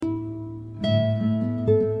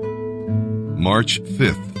March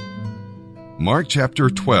 5th. Mark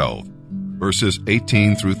chapter 12, verses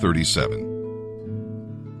 18 through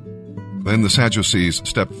 37. Then the Sadducees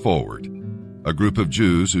stepped forward, a group of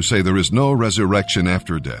Jews who say there is no resurrection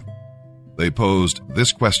after death. They posed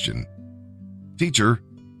this question: "Teacher,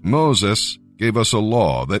 Moses gave us a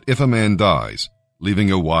law that if a man dies,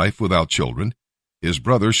 leaving a wife without children, his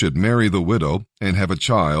brother should marry the widow and have a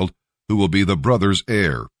child who will be the brother's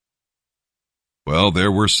heir. Well,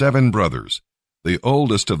 there were 7 brothers. The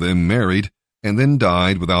oldest of them married and then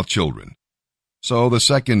died without children. So the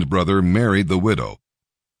second brother married the widow.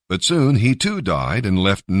 But soon he too died and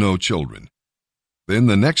left no children. Then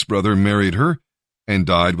the next brother married her and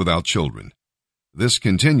died without children. This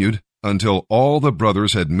continued until all the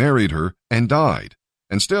brothers had married her and died,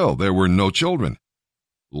 and still there were no children.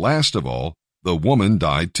 Last of all, the woman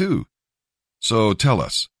died too. So tell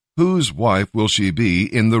us, whose wife will she be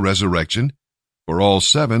in the resurrection? For all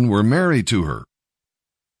 7 were married to her."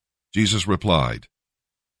 Jesus replied,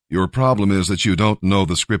 "Your problem is that you don't know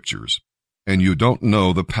the Scriptures, and you don't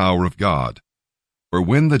know the power of God. For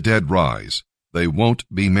when the dead rise, they won't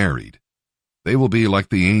be married. They will be like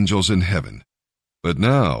the angels in heaven. But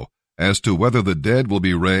now, as to whether the dead will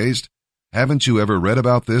be raised, haven't you ever read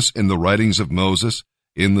about this in the writings of Moses,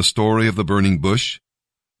 in the story of the burning bush?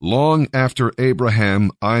 Long after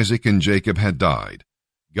Abraham, Isaac, and Jacob had died,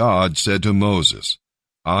 God said to Moses,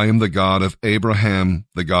 'I am the God of Abraham,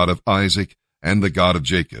 the God of Isaac, and the God of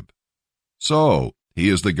Jacob.' So, he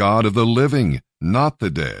is the God of the living, not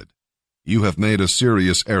the dead. You have made a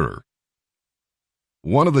serious error."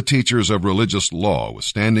 One of the teachers of religious law was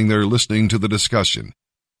standing there listening to the discussion.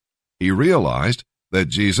 He realized that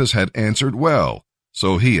Jesus had answered well,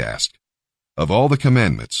 so he asked, "Of all the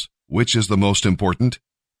commandments, which is the most important?"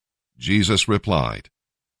 Jesus replied,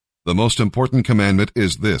 "The most important commandment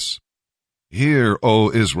is this: Hear,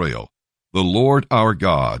 O Israel, the Lord our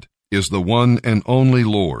God is the one and only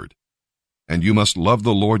Lord, and you must love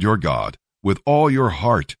the Lord your God with all your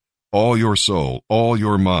heart, all your soul, all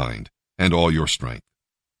your mind, and all your strength."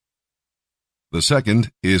 The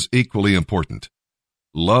second is equally important: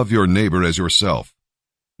 love your neighbor as yourself.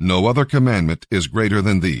 No other commandment is greater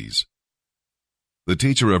than these. The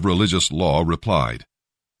teacher of religious law replied,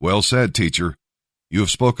 "Well said, teacher. You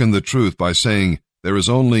have spoken the truth by saying there is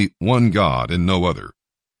only one God and no other.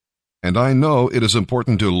 And I know it is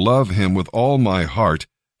important to love him with all my heart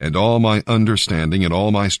and all my understanding and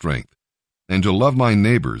all my strength, and to love my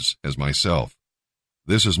neighbors as myself.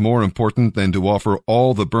 This is more important than to offer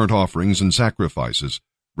all the burnt offerings and sacrifices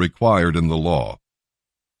required in the law."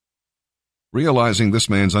 Realizing this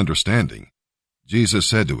man's understanding, Jesus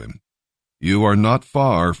said to him, "You are not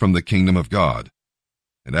far from the kingdom of God."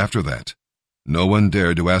 And after that, no one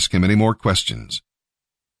dared to ask him any more questions.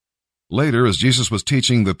 Later, as Jesus was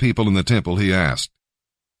teaching the people in the temple, he asked,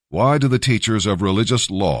 "Why do the teachers of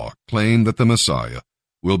religious law claim that the Messiah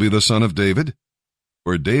will be the son of David?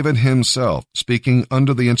 For David himself, speaking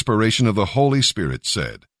under the inspiration of the Holy Spirit,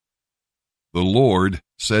 said, 'The Lord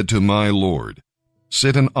said to my Lord,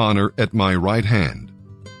 sit in honor at my right hand,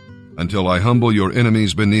 until I humble your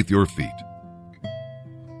enemies beneath your feet.'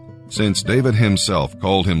 Since David himself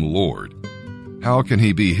called him Lord, how can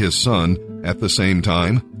he be his son at the same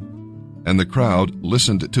time?" And the crowd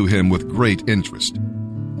listened to him with great interest.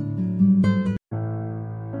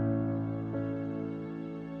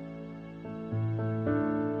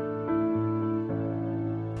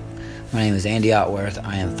 My name is Andy Otworth.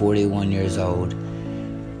 I am 41 years old,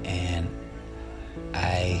 and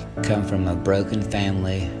I come from a broken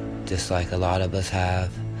family, just like a lot of us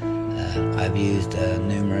have. I've used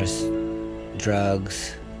numerous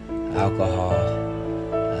drugs, alcohol.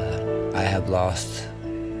 I have lost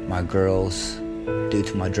my girls due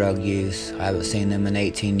to my drug use. I haven't seen them in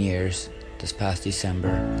 18 years, this past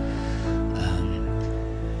December.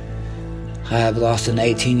 I have lost an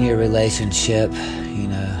 18-year relationship.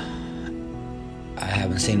 I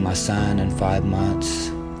haven't seen my son in 5 months.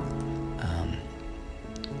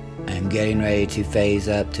 I'm getting ready to phase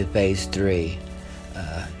up to phase 3.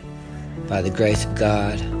 By the grace of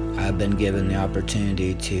God, I've been given the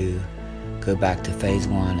opportunity to go back to phase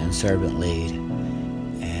 1 and servant lead,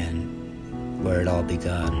 and where it all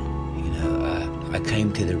begun. I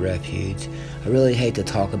came to the refuge. I really hate to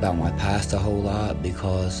talk about my past a whole lot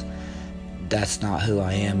because that's not who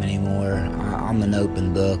I am anymore. I'm an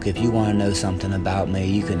open book. If you want to know something about me,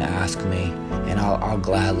 you can ask me, and I'll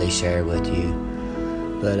gladly share with you.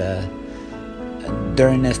 But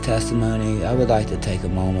during this testimony, I would like to take a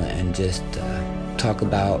moment and just talk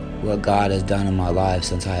about what God has done in my life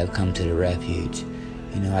since I have come to the refuge.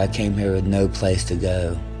 I came here with no place to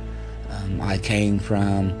go. I came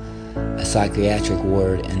from a psychiatric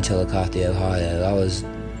ward in Chillicothe, Ohio. I was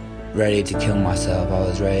ready to kill myself. I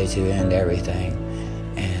was ready to end everything.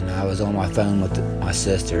 And I was on my phone with my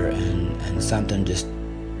sister, and something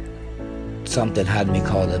had me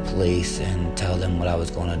call the police and tell them what I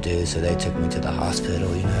was going to do. So they took me to the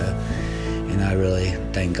hospital, and I really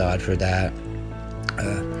thank God for that.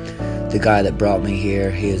 The guy that brought me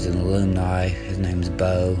here, he is an alumni. His name's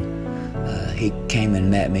Bo. He came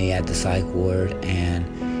and met me at the psych ward, and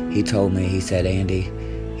he told me, he said, Andy,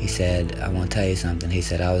 he said, I want to tell you something. He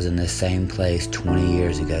said, I was in this same place 20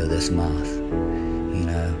 years ago this month,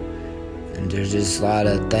 and there's just a lot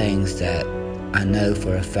of things that I know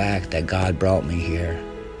for a fact that God brought me here.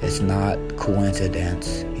 It's not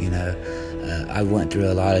coincidence, I went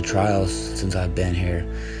through a lot of trials since I've been here,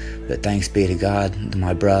 but thanks be to God,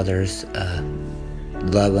 my brothers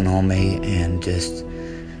loving on me, and just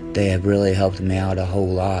they have really helped me out a whole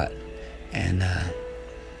lot. And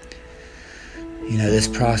this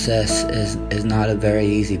process is not a very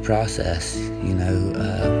easy process.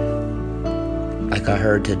 Like I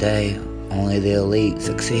heard today, only the elite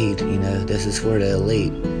succeed. This is for the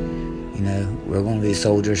elite. We're going to be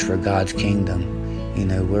soldiers for God's kingdom.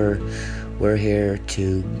 We're here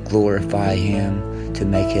to glorify Him, to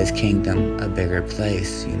make His kingdom a bigger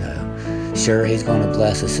place. Sure, He's going to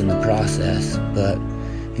bless us in the process, but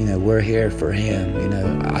we're here for Him.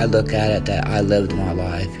 I look at it that I lived my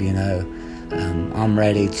life. I'm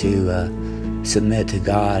ready to submit to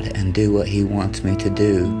God and do what He wants me to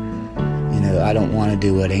do. I don't want to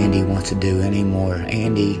do what Andy wants to do anymore.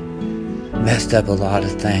 Andy messed up a lot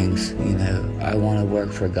of things. I want to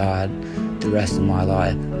work for God the rest of my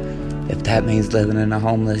life. If that means living in a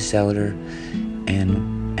homeless shelter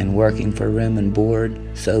and working for room and board,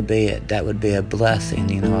 so be it. That would be a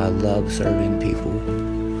blessing. I love serving people.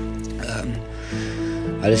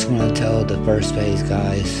 I just want to tell the First Phase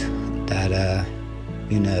guys that,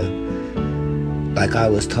 like I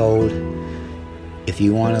was told, if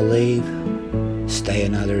you want to leave, stay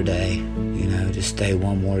another day. Just stay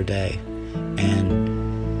one more day.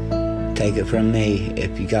 And take it from me,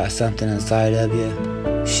 if you got something inside of you,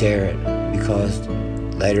 share it, because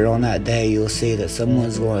later on that day you'll see that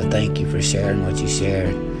someone's going to thank you for sharing what you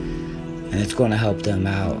shared, and it's going to help them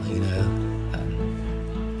out.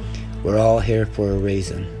 We're all here for a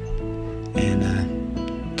reason.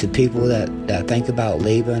 And to people that think about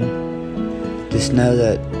leaving, just know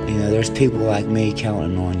that there's people like me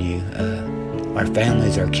counting on you. Our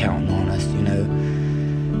families are counting on us.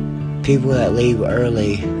 People that leave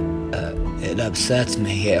early, it upsets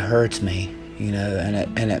me, it hurts me,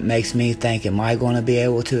 and it makes me think, am I going to be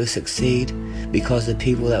able to succeed? Because the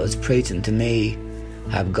people that was preaching to me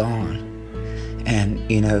have gone. And,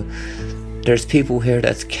 there's people here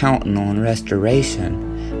that's counting on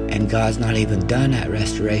restoration, and God's not even done that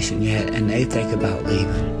restoration yet, and they think about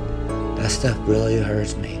leaving. That stuff really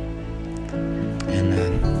hurts me. And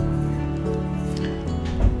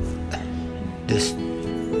just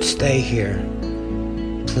stay here,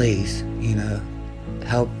 please.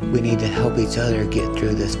 We need to help each other get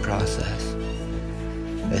through this process.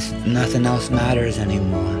 Nothing else matters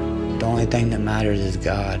anymore. The only thing that matters is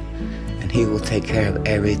God, and He will take care of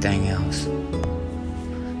everything else.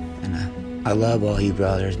 And I love all you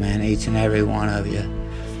brothers, man, each and every one of you.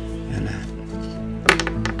 And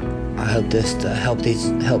I hope this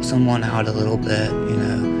help someone out a little bit.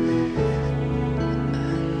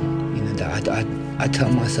 I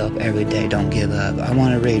tell myself every day, don't give up. I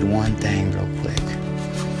want to read one thing real quick.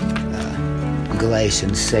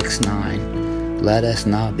 Galatians 6:9. Let us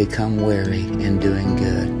not become weary in doing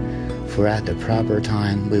good, for at the proper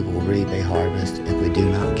time we will reap a harvest if we do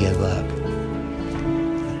not give up.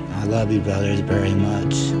 I love you brothers very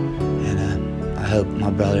much, and I hope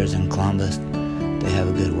my brothers in Columbus, they have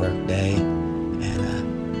a good work day, and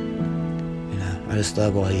I just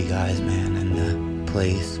love all you guys, man, and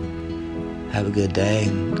please have a good day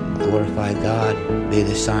and glorify God, be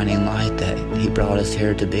the shining light that He brought us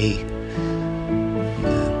here to be.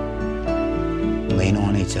 Lean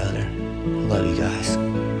on each other. Love you guys.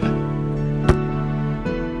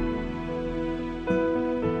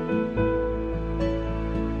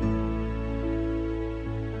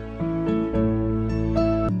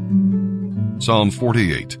 Psalm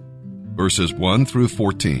 48, verses 1 through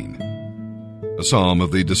 14. A psalm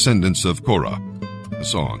of the descendants of Korah, a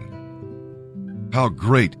song. How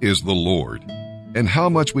great is the Lord, and how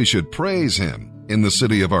much we should praise Him in the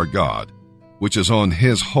city of our God, which is on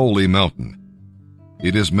His holy mountain.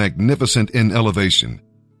 It is magnificent in elevation.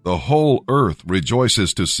 The whole earth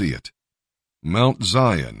rejoices to see it. Mount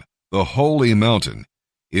Zion, the holy mountain,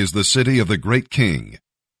 is the city of the great King.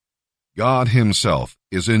 God Himself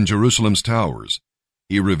is in Jerusalem's towers.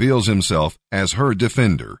 He reveals himself as her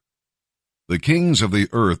defender. The kings of the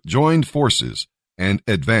earth joined forces and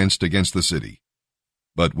advanced against the city.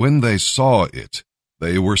 But when they saw it,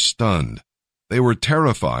 they were stunned. They were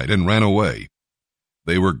terrified and ran away.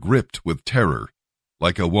 They were gripped with terror,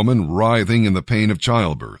 like a woman writhing in the pain of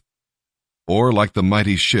childbirth, or like the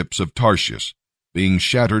mighty ships of Tarshish being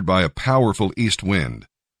shattered by a powerful east wind.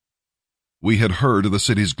 We had heard of the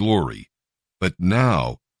city's glory, but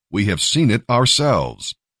now we have seen it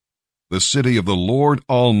ourselves. The city of the Lord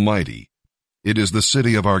Almighty. It is the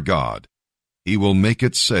city of our God. He will make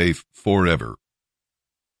it safe forever.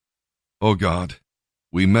 O God,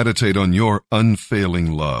 we meditate on your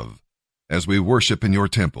unfailing love as we worship in your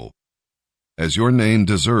temple. As your name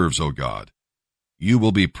deserves, O God, you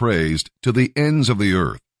will be praised to the ends of the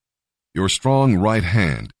earth. Your strong right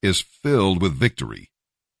hand is filled with victory.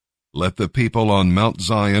 Let the people on Mount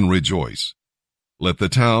Zion rejoice. Let the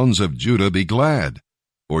towns of Judah be glad,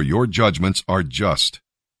 for your judgments are just.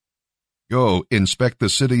 Go inspect the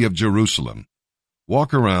city of Jerusalem.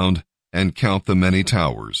 Walk around and count the many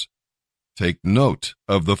towers. Take note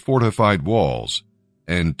of the fortified walls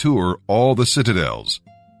and tour all the citadels,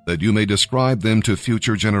 that you may describe them to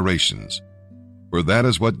future generations. For that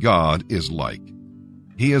is what God is like.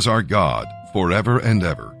 He is our God forever and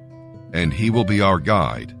ever, and he will be our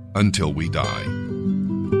guide until we die.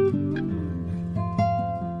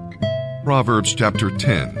 Proverbs chapter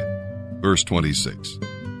 10, verse 26.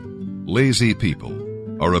 Lazy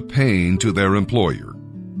people are a pain to their employer.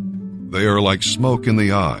 They are like smoke in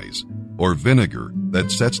the eyes, or vinegar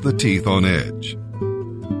that sets the teeth on edge.